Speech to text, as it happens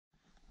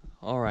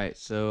Alright,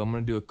 so I'm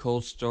going to do a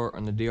cold start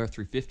on the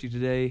DR350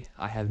 today.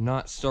 I have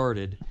not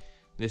started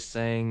this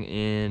thing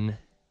in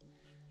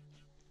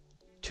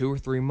 2 or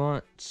 3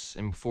 months,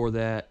 and before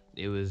that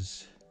it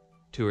was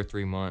 2 or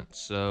 3 months,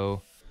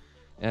 so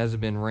it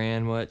hasn't been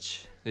ran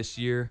much this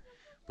year,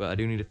 but I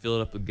do need to fill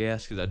it up with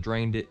gas because I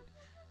drained it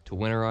to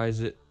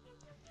winterize it,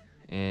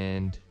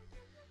 and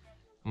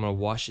I'm going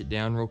to wash it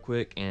down real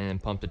quick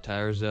and pump the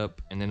tires up,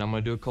 and then I'm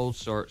going to do a cold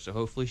start, so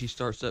hopefully she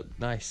starts up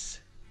nice.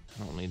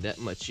 I don't need that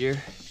much here.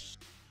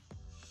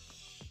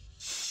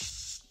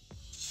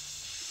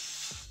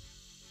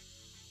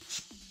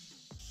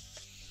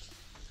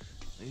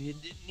 Maybe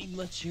it didn't need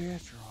much here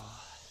after all.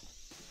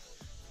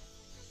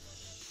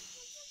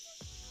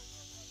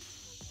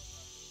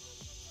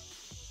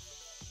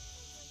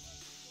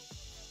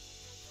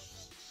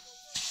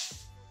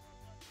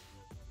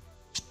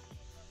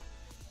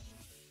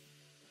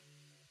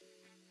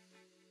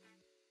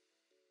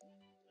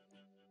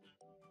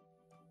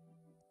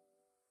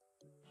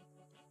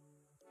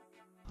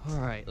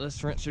 Alright,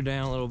 let's rinse her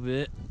down a little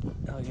bit.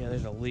 Oh yeah,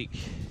 there's a leak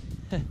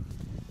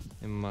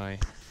in my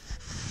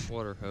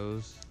water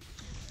hose.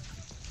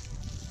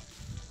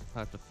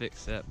 I'll have to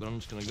fix that, but I'm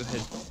just gonna go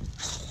ahead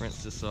and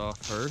rinse this off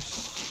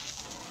first.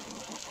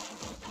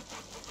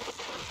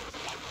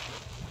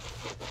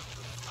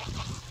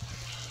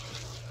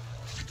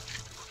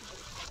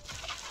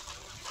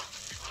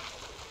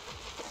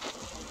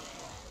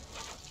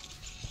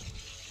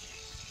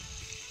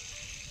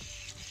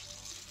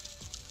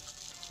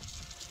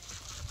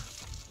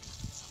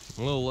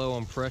 I'm a little low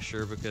on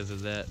pressure because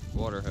of that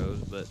water hose,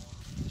 but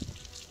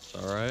it's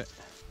alright.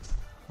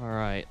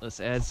 Alright, let's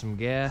add some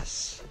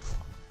gas.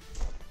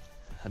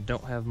 I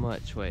don't have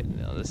much. Wait,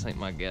 no, this ain't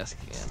my gas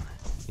can.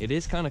 It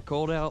is kind of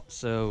cold out,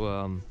 so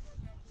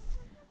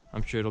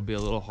I'm sure it'll be a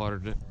little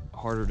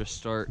harder to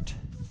start.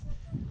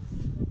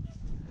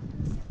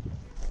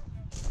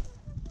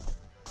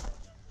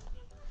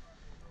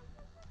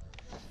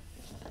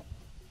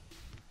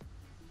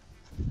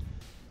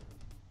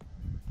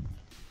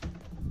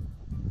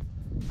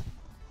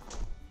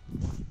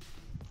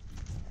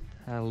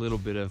 Add a little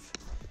bit of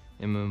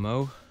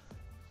MMO.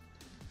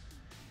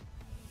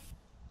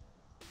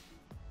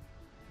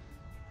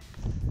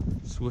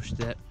 Swoosh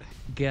that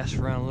gas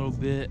around a little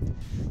bit,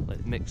 let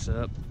it mix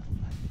up.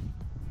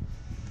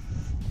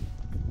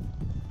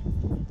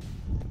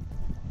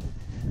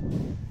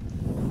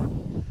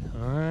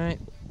 Alright,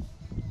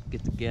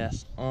 get the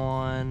gas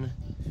on,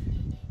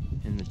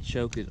 and the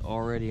choke is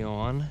already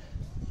on.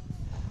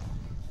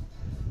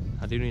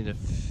 I do need to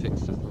fix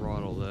the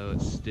throttle though,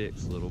 it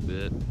sticks a little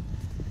bit.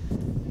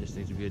 Just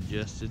needs to be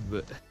adjusted,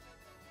 but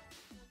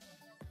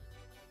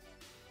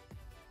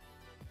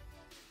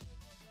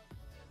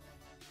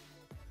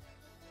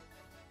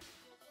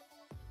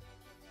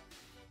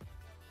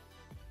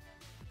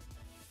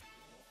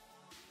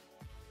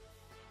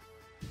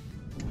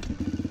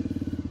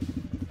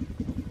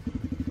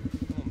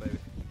come on, baby.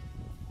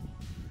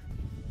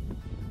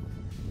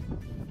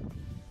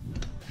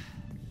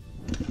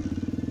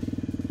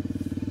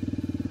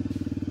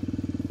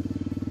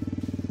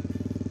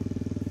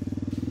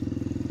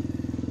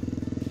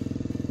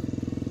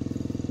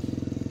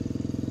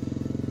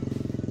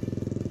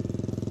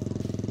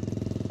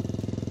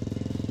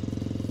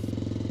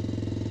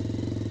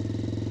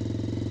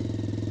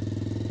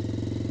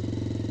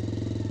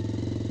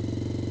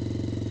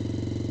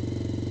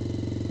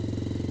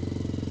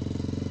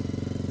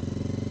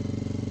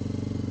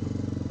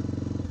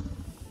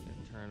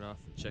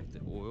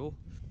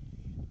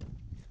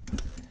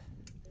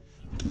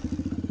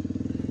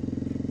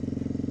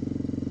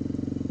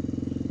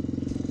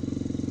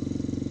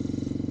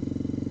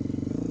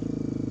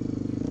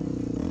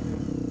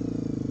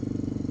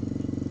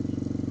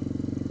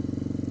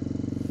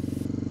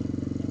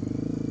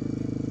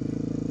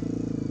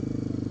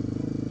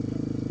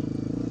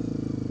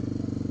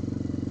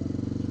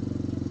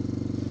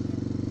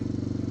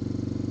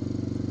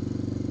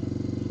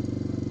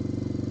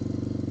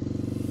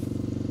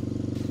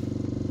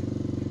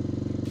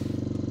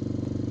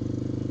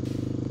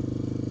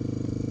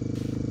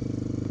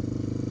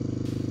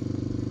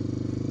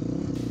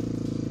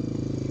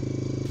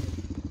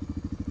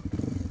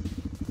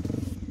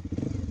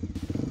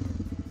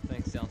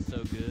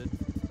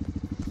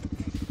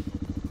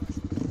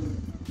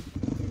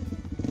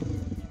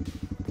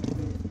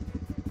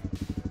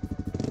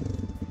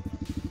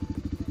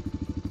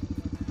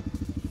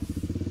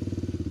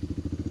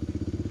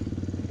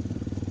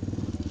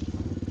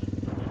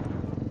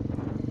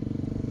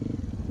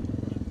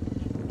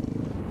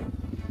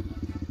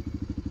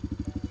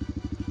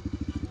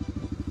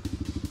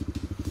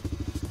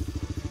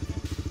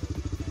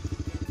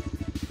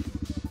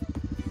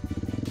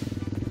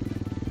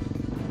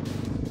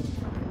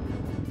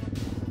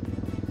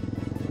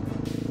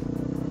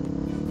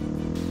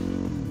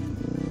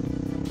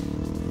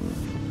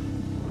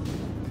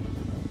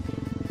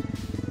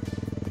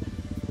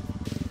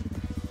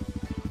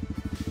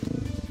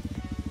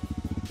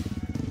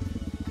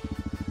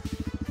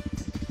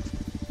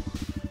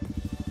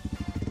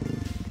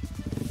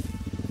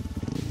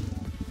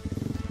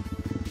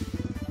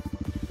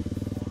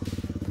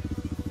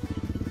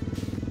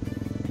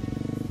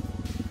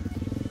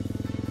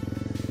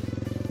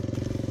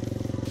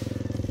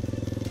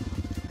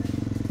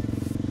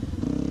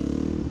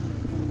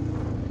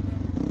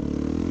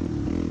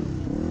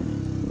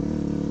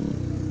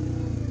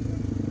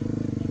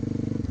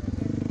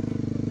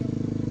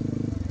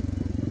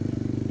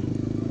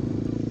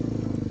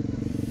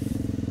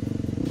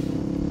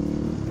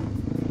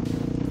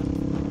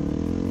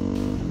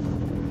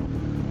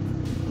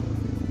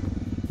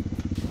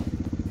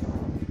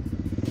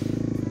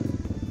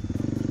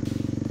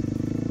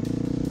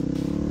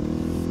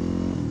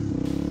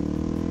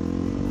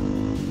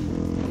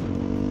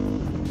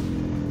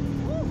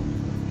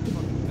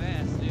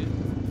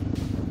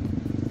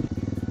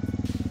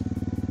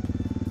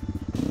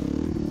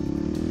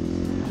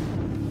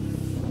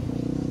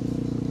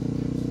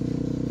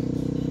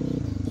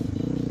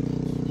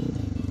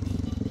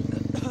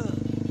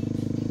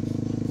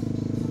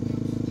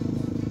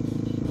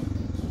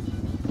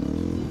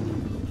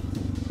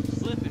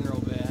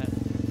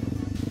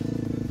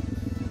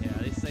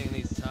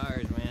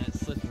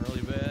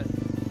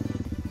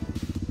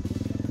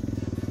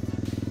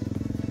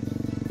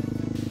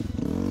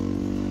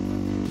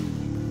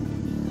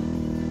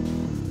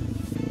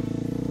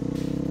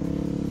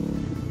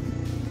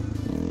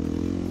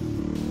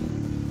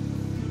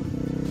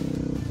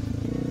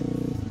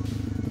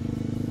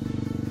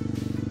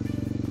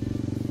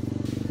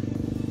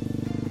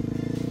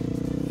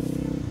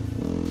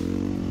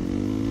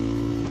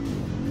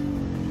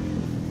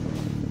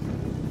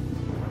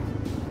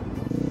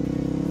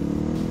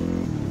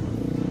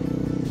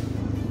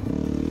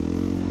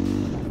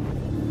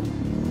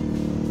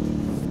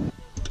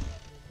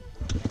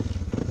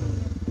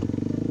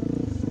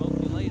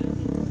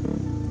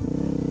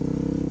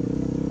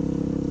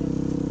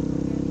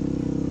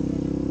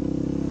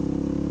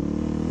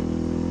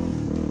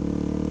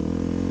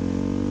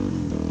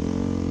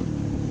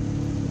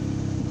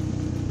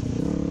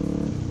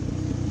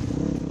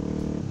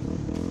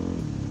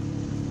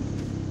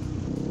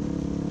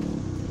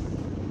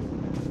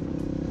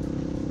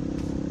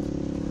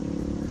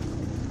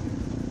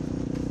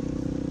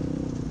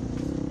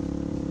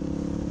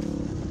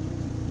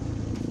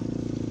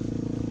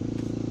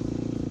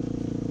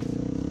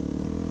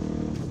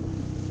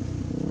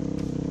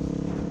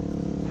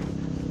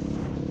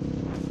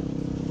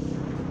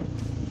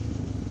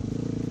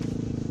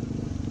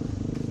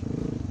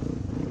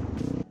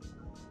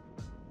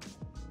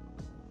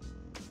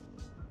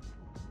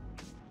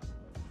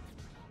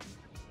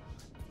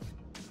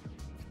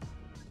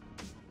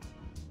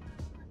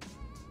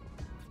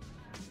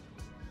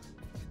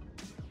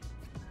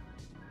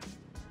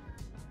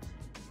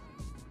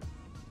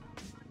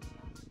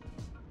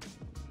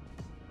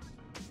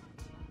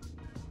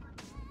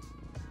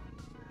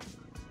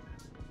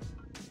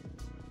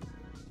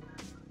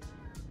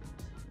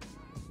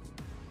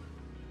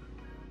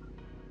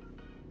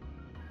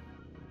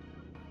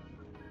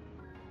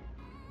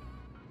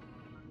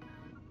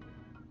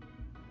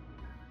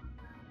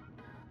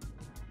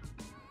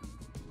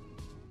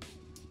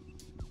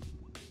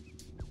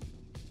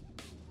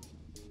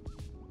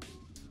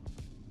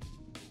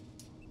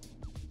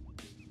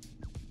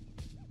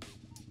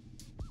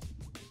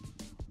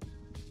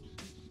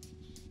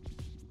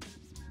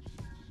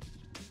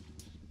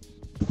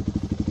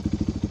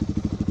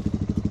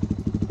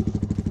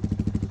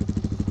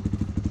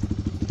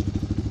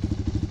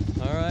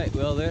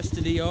 Well, that's the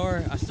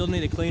DR. I still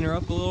need to clean her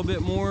up a little bit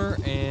more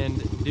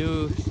and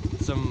do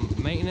some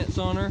maintenance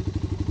on her,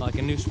 like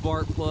a new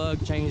spark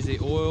plug, change the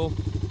oil,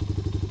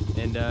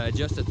 and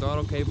adjust the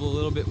throttle cable a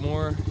little bit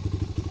more.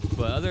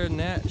 But other than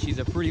that, she's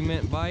a pretty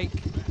mint bike,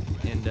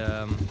 and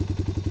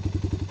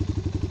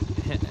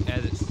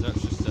as it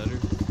starts to stutter.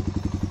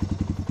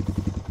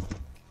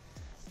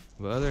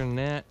 But other than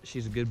that,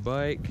 she's a good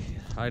bike.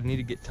 I need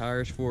to get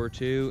tires for her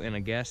too, and a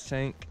gas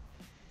tank.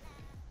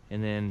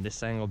 And then this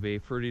thing will be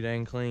pretty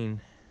dang clean.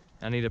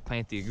 I need to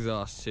paint the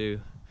exhaust too.